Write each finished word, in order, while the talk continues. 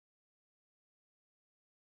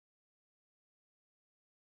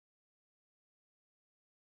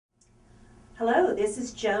Hello, this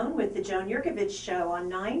is Joan with the Joan Jerkovich Show on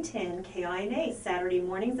 910 KINA, Saturday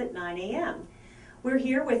mornings at 9 a.m. We're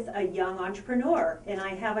here with a young entrepreneur, and I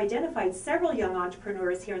have identified several young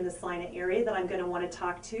entrepreneurs here in the Salinas area that I'm going to want to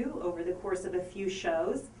talk to over the course of a few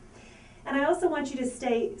shows. And I also want you to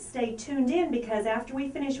stay tuned in, because after we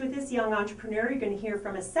finish with this young entrepreneur, you're going to hear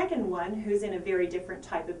from a second one who's in a very different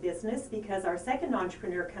type of business, because our second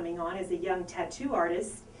entrepreneur coming on is a young tattoo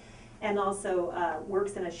artist and also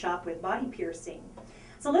works in a shop with body piercing.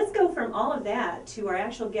 So let's go from all of that to our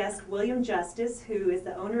actual guest, William Justice, who is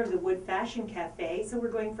the owner of the Wood Fashion Cafe. So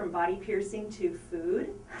we're going from body piercing to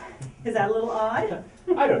food. Is that a little odd?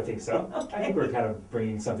 I don't think so. Okay. I think we're kind of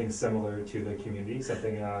bringing something similar to the community,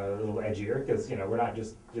 something a little edgier, because we're not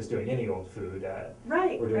just doing any old food.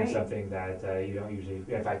 Right. We're doing right. something that you don't usually,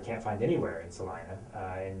 in fact, can't find anywhere in Salinas,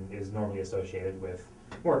 and is normally associated with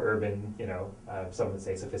more urban, some would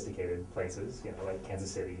say sophisticated places, like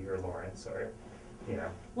Kansas City or Lawrence or.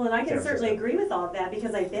 Well, and I can certainly agree with all of that,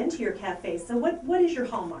 because I've been to your cafe. So what is your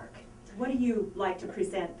hallmark? What do you like to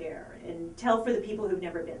present there? And tell for the people who've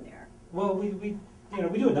never been there. Well, we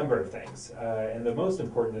do a number of things, and the most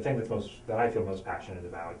important, the thing that I feel most passionate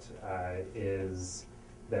about is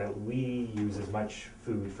that we use as much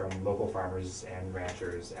food from local farmers and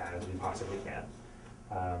ranchers as we possibly can.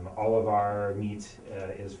 All of our meat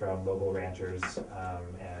is from local ranchers,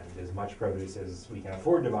 and as much produce as we can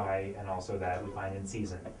afford to buy, and also that we find in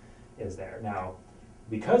season is there. Now,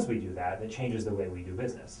 because we do that, it changes the way we do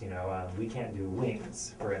business. We can't do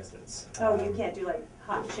wings, for instance. Oh, you can't do like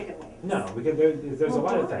hot chicken wings. No, because there's a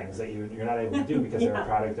lot of things that you're not able to do because Yeah. they're a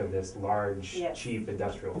product of this large, Yes. cheap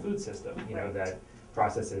industrial food system. Right. That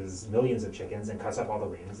processes millions of chickens and cuts up all the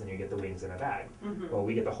wings, and you get the wings in a bag. Mm-hmm. Well,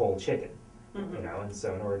 we get the whole chicken. Mm-hmm. And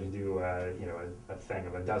so in order to do a thing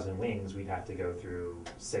of a dozen wings, we'd have to go through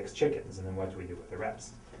 6 chickens, and then what do we do with the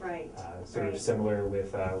rest? Right. Sort right. of similar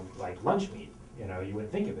with like lunch meat. You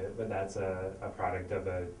wouldn't think of it, but that's a product of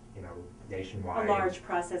a nationwide, A large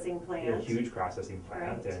processing plant. a huge processing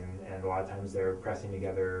plant, Right. and a lot of times they're pressing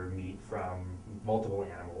together meat from multiple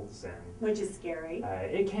animals, and Which is scary.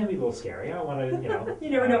 it can be a little scary. I don't want to, You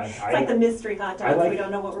never know. It's like the mystery hot dogs. We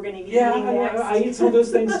don't know what we're going to be yeah, eating next. I eat some of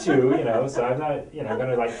those things too, so I'm not, going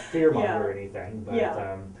to like fear monger Yeah. or anything, but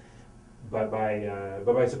Yeah. but by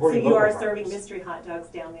So supporting you local are farmers, serving mystery hot dogs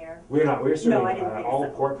down there. we're not. We're serving No, I didn't think all so.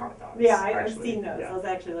 pork hot dogs. Yeah, I've actually. seen those. Yeah. Those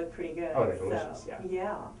actually look pretty good. Oh, they're delicious, So,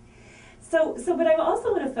 yeah. So, but I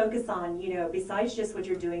also want to focus on, besides just what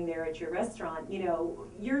you're doing there at your restaurant, you're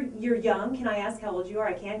young. Can I ask how old you are?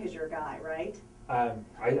 I can, because you're a guy, right?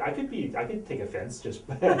 I could take offense just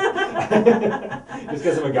just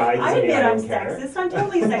because I'm a guy. I admit I I'm don't care. sexist. I'm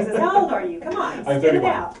totally sexist. How old are you? Come on, I'm spit it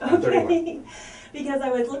 31. out. I'm 31. Okay. Because I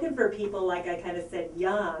was looking for people, like I kind of said,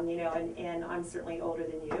 young, and I'm certainly older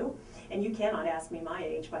than you. And you cannot ask me my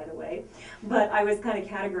age, by the way. But I was kind of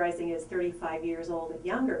categorizing as 35 years old and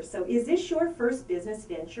younger. So is this your first business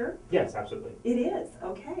venture? Yes, absolutely. It is.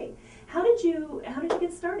 Okay. How did you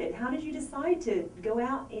get started? How did you decide to go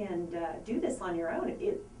out and do this on your own?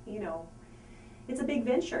 It's a big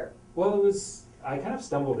venture. Well, I kind of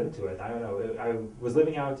stumbled into it. I don't know. I was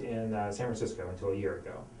living out in San Francisco until a year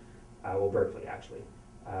ago. Berkeley, actually.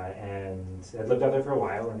 And had lived out there for a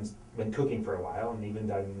while and been cooking for a while, and even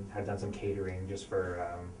had done some catering just for,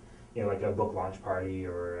 like a book launch party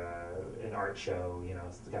or an art show,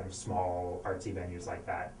 kind of small artsy venues like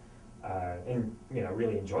that. And,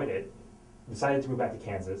 really enjoyed it. Decided to move back to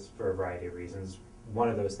Kansas for a variety of reasons. One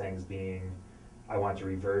of those things being I want to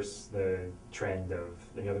reverse the trend of,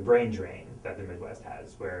 the brain drain that the Midwest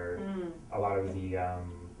has, where a lot of the,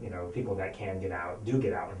 people that can get out do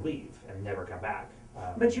get out and leave and never come back.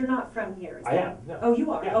 But you're not from here, is I that? am. No. Oh,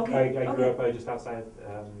 you are? Yeah, Okay. I grew up just outside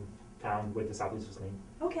town with the Southeast Listening.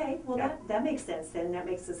 Okay, well Yeah. that makes sense then. That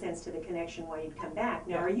makes the sense to the connection why you'd come back.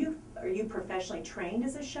 Now, Yeah. are you professionally trained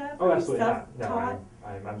as a chef? Oh, Are absolutely you not. No, self-taught?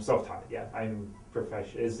 I'm self-taught. Yeah,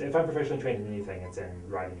 if I'm professionally trained in anything, it's in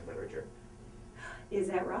writing and literature. Is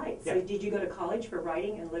that right? So Yeah. did you go to college for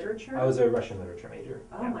writing and literature? I was a Russian literature major.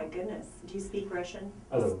 Oh yeah. my goodness. Do you speak Russian?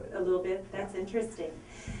 A little bit. A little bit? That's interesting.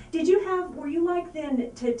 Were you like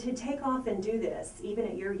then to take off and do this, even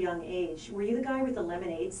at your young age, were you the guy with the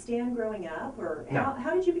lemonade stand growing up? Or No.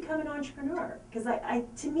 how did you become an entrepreneur? Because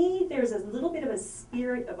to me, there's a little bit of a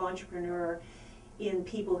spirit of entrepreneur in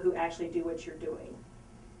people who actually do what you're doing.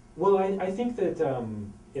 Well, I think that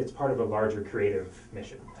it's part of a larger creative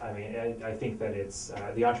mission. I mean, I think that it's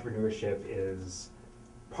the entrepreneurship is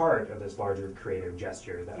part of this larger creative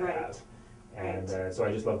gesture that Right. I have. And so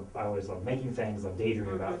I always love making things, love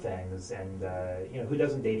daydreaming about things, and who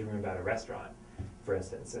doesn't daydream about a restaurant, for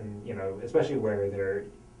instance? And especially where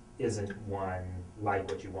isn't one like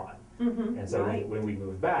what you want. Mm-hmm. And so Right. when we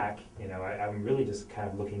moved back, you know, I'm really just kind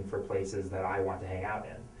of looking for places that I want to hang out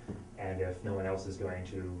in. And if no one else is going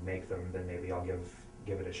to make them, then maybe I'll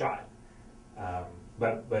give it a shot.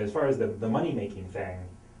 But as far as the money making thing,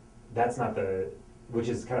 that's not which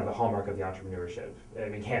is kind of the hallmark of the entrepreneurship. I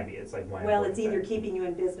mean, it can be. It's like one. Well, it's important either thing. keeping you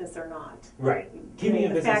in business or not. Right. Keeping you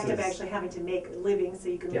in The business fact of is- actually having to make a living so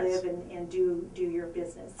you can Yes. live and do your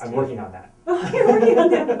business. I'm too. working on that. Oh, you're working on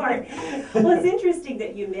that part. Well, it's interesting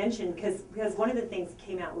that you mentioned, because one of the things that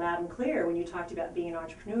came out loud and clear when you talked about being an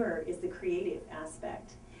entrepreneur is the creative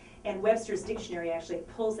aspect. And Webster's dictionary actually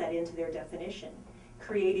pulls that into their definition.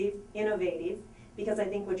 Creative, innovative, because I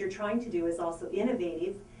think what you're trying to do is also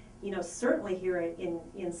innovative. You know, certainly here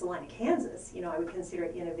in Salina, Kansas, you know, I would consider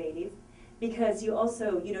it innovative, because you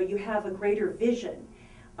also, you know, you have a greater vision.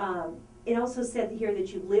 It also said here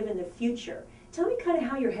that you live in the future. Tell me kind of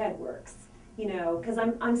how your head works, you know, because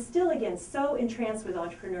I'm still, again, so entranced with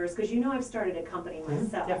entrepreneurs, because you know I've started a company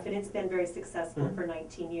myself, Yeah. and it's been very successful Mhm. for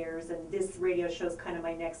 19 years, and this radio show is kind of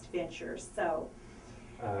my next venture. So,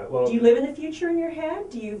 Well, do you live in the future in your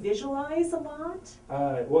head? Do you visualize a lot?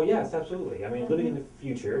 well, yes, absolutely. I mean, living in Mhm. the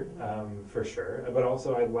future, for sure. But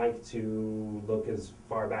also, I'd like to look as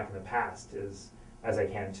far back in the past as I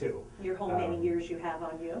can too. Your whole many years you have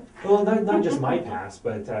on you. Well, not just my past,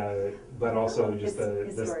 but also just the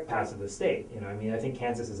Historically. past of the state. You know, I mean, I think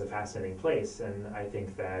Kansas is a fascinating place, and I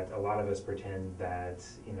think that a lot of us pretend that,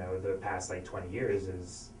 you know, the past like 20 years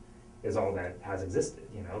is all that has existed.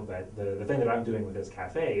 You know, but the thing that I'm doing with this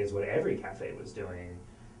cafe is what every cafe was doing,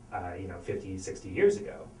 you know, 50, 60 years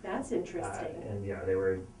ago. That's interesting. And you know, they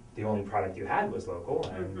were the only product you had was local,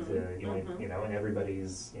 and Mhm, you only, mhm. you know, and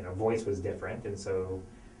everybody's, you know, voice was different, and so,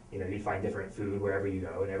 you know, you'd find different food wherever you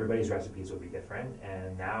go, and everybody's recipes would be different.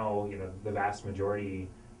 And now, you know, the vast majority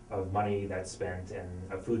of money that's spent and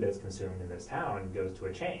of food that's consumed in this town goes to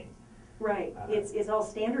a chain. Right, it's all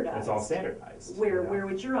standardized. It's all standardized. Where you know? where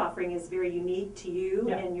what you're offering is very unique to you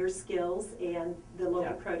Yeah. and your skills and the local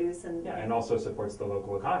Yeah. produce and Yeah, and also supports the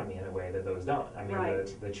local economy in a way that those don't. I mean,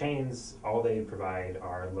 Right. the chains, all they provide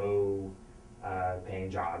are low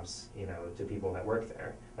paying jobs, you know, to people that work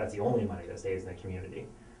there. That's the only money that stays in the community.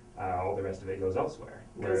 All the rest of it goes elsewhere.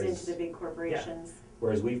 goes into the big corporations.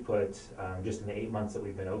 Whereas we've put, just in the 8 months that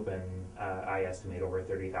we've been open, I estimate over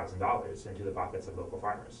 $30,000 into the pockets of local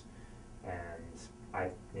farmers.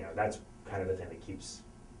 And you know, that's kind of the thing that keeps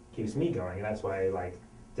me going. And that's why I like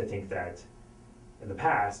to think that in the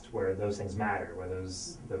past, where those things matter, where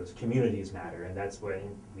those communities matter, and that's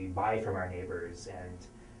when we buy from our neighbors, and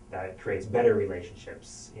that creates better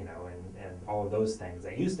relationships, you know, and all of those things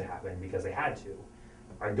that used to happen because they had to,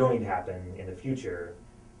 are going to happen in the future,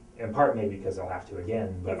 in part maybe because they'll have to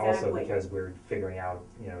again, but also Exactly. because we're figuring out,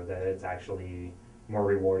 you know, that it's actually more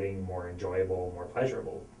rewarding, more enjoyable, more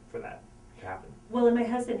pleasurable for that to happen. Well, and my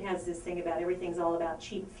husband has this thing about everything's all about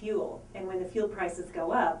cheap fuel, and when the fuel prices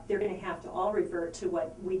go up, they're going to have to all revert to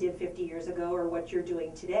what we did 50 years ago or what you're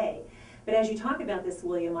doing today. But as you talk about this,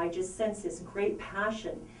 William, I just sense this great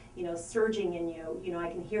passion, you know, surging in you. You know, I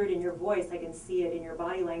can hear it in your voice, I can see it in your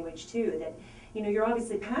body language too, that, you know, you're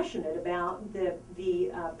obviously passionate about the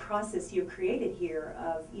process you've created here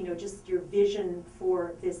of, you know, just your vision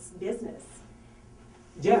for this business.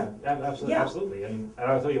 Yeah, absolutely, Yeah. absolutely, and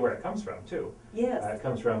I'll tell you where it comes from too. Yes. It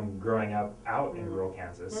comes from growing up out in Mm. rural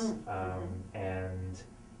Kansas, Mm. and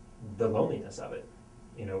the loneliness of it.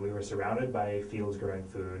 You know, we were surrounded by fields growing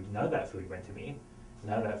food. None of that food went to me.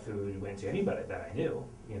 None of that food went to anybody that I knew.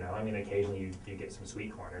 You know, I mean, occasionally you get some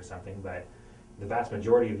sweet corn or something, but the vast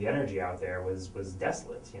majority of the energy out there was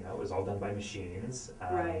desolate. You know, it was all done by machines.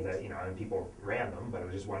 Right. That, you know, and people ran them, but it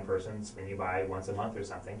was just one person spinning by once a month or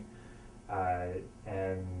something.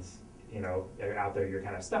 And, you know, out there you're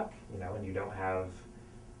kind of stuck, you know, and you don't have,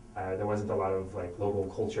 there wasn't a lot of like local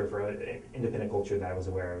culture for independent culture that I was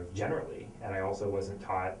aware of generally. And I also wasn't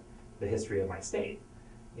taught the history of my state,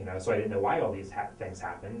 you know, so I didn't know why all these things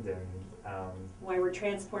happened. And why we're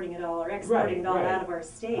transporting it all or exporting it all right. out of our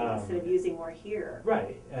state instead of using more here.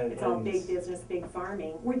 right. It's all big business, big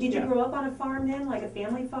farming. Did you Yeah. grow up on a farm then, like a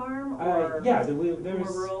family farm, or yeah, there was more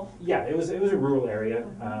rural? Yeah, it was a rural area,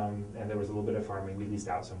 Mhm. and there was a little bit of farming. We leased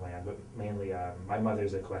out some land, but mainly my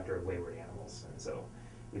mother's a collector of wayward animals, and so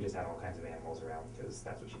we just had all kinds of animals around because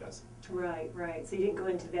that's what she does. Right, right. So you didn't go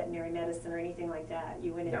into veterinary medicine or anything like that.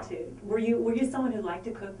 You went No. into. Were you someone who liked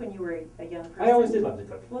to cook when you were a young person? I always did love to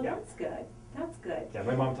cook. Well, yeah. that's good. That's good. Yeah,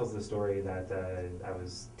 my mom tells the story that I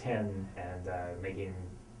was 10 and making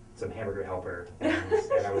some hamburger helper, and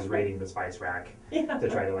I was raiding the spice rack Yeah. to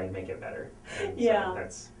try to like make it better. And Yeah. so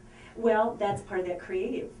that's Well, that's part of that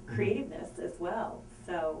creativeness as well.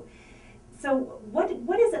 So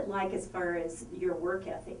what is it like as far as your work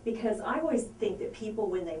ethic? Because I always think that people,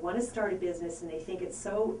 when they want to start a business and they think it's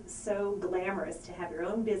so glamorous to have your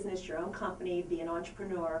own business, your own company, be an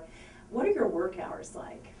entrepreneur, what are your work hours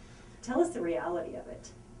like? Tell us the reality of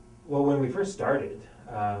it. Well, when we first started,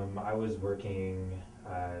 I was working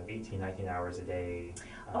 18, 19 hours a day.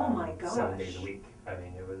 Oh my gosh. 7 days a week. I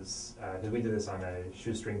mean, it was, because we did this on a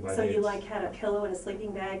shoestring budget. So you like had a pillow and a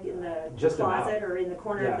sleeping bag in the Just closet about. or in the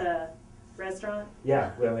corner of the restaurant?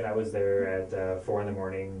 Yeah, I mean, I was there at 4 in the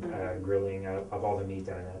morning, grilling up all the meat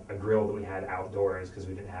on a grill that we had outdoors because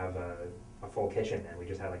we didn't have a full kitchen and we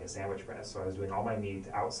just had like a sandwich press. So I was doing all my meat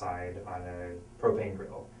outside on a propane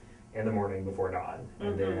grill in the morning before dawn,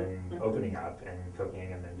 and then opening up and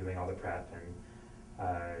cooking and then doing all the prep. And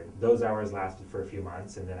those hours lasted for a few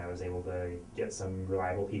months, and then I was able to get some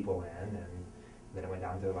reliable people in, and then it went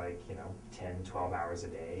down to like, 10, 12 hours a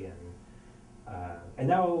day. And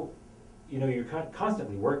now, you're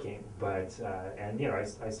constantly working, but,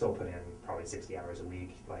 I still put in probably 60 hours a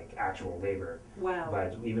week, like actual labor. Wow.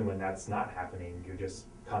 But even when that's not happening, you're just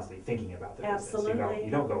constantly thinking about the Absolutely. business.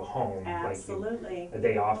 You don't go home. Absolutely. A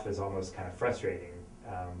day off is almost kind of frustrating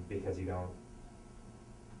because you don't,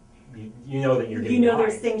 you know that you're getting behind.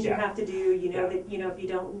 There's things you have to do. That if you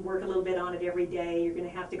don't work a little bit on it every day, you're going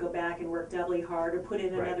to have to go back and work doubly hard or put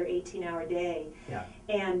in another 18-hour day. Yeah.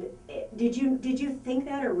 And did you think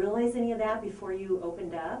that or realize any of that before you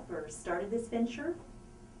opened up or started this venture?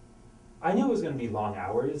 I knew it was going to be long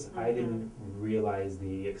hours. I didn't realize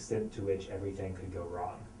the extent to which everything could go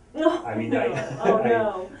wrong. Oh, I mean,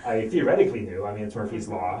 no. I theoretically knew. I mean, it's Murphy's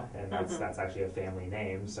Law, and that's actually a family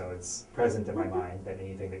name, so it's present in my mind that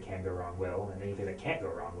anything that can go wrong will, and anything that can't go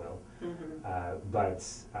wrong will. But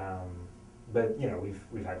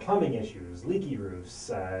we've had plumbing issues, leaky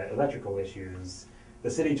roofs, electrical issues,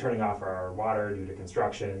 the city turning off our water due to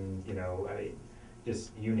construction.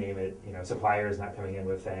 Just you name it. Suppliers not coming in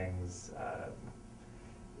with things.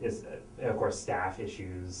 Of course, staff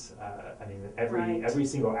issues. I mean, every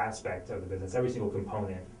single aspect of the business, every single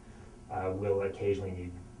component will occasionally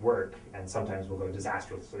need work, and sometimes will go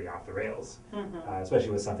disastrously off the rails,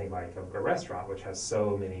 especially with something like a restaurant, which has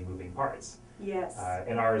so many moving parts. Yes.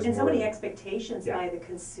 And ours and so many expectations by the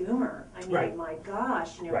consumer. I mean, my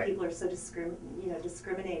gosh, people are so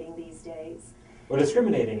discriminating these days. Well,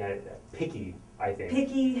 discriminating, picky, I think.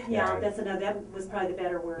 Picky, that was probably the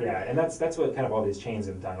better word. Yeah, and that's what kind of all these chains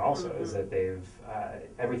have done also, is that they've,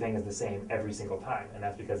 everything is the same every single time, and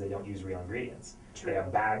that's because they don't use real ingredients. True. They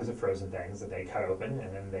have bags of frozen things that they cut open,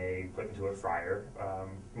 and then they put into a fryer,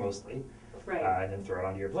 mostly, and then throw it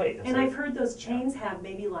onto your plate. And I've heard those chains have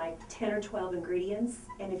maybe like 10 or 12 ingredients,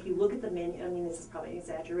 and if you look at the menu, I mean, this is probably an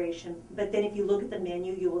exaggeration, but then if you look at the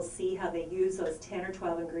menu, you will see how they use those 10 or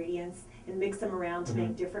 12 ingredients and mix them around to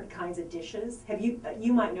make different kinds of dishes. Have you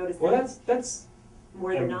might notice that. Well, that's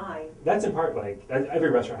more than I. That's in part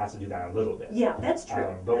every restaurant has to do that a little bit. Yeah, that's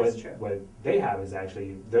true. But true. What they have is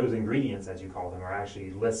actually those ingredients, as you call them, are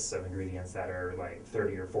actually lists of ingredients that are like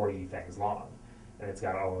 30 or 40 things long. And it's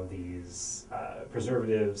got all of these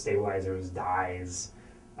preservatives, stabilizers, dyes,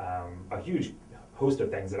 a huge host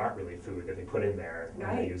of things that aren't really food that they put in there,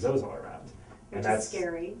 and they use those all around. Which is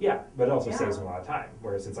scary. Yeah, but it also saves them a lot of time.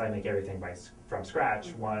 Whereas since I make everything from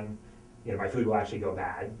scratch, my food will actually go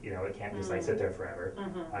bad. It can't just sit there forever.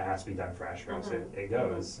 It has to be done fresh, or else it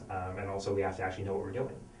goes. And also, we have to actually know what we're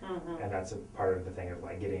doing. And that's a part of the thing of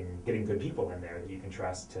getting good people in there that you can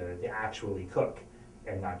trust to actually cook,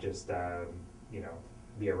 and not just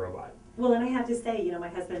be a robot. Well, and I have to say, my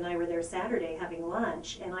husband and I were there Saturday having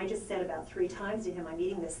lunch, and I just said about 3 times to him, I'm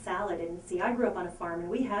eating this salad. And see, I grew up on a farm, and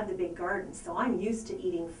we had the big garden, so I'm used to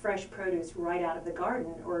eating fresh produce right out of the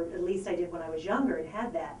garden, or at least I did when I was younger and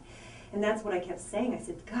had that. And that's what I kept saying. I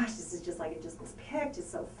said, gosh, this is just like it just was picked.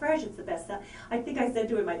 It's so fresh. It's the best salad. I think I said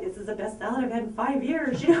to him, this is the best salad I've had in 5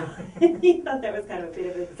 years. And he thought that was kind of a bit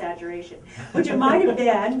of an exaggeration, which it might have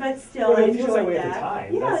been, but still, I enjoyed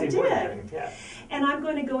that. Yeah, it did. Yeah. And I'm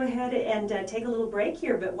going to go ahead and take a little break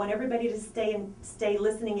here, but want everybody to stay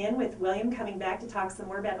listening in with William coming back to talk some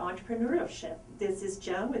more about entrepreneurship. This is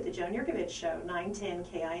Joan with the Joan Jerkovich Show, 910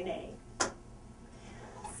 KINA.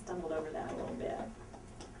 Stumbled over that a little bit.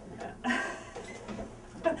 I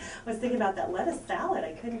was thinking about that lettuce salad.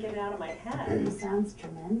 I couldn't get it out of my head. It sounds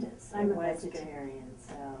tremendous. I'm a vegetarian,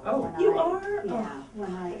 so. Oh, you are? Yeah,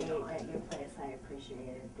 when I ate at your place, I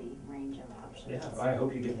appreciated the range of options. Yeah, I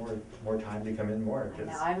hope you get more time to come in more. I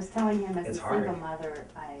know. I was telling him as a hard. single mother,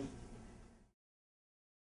 I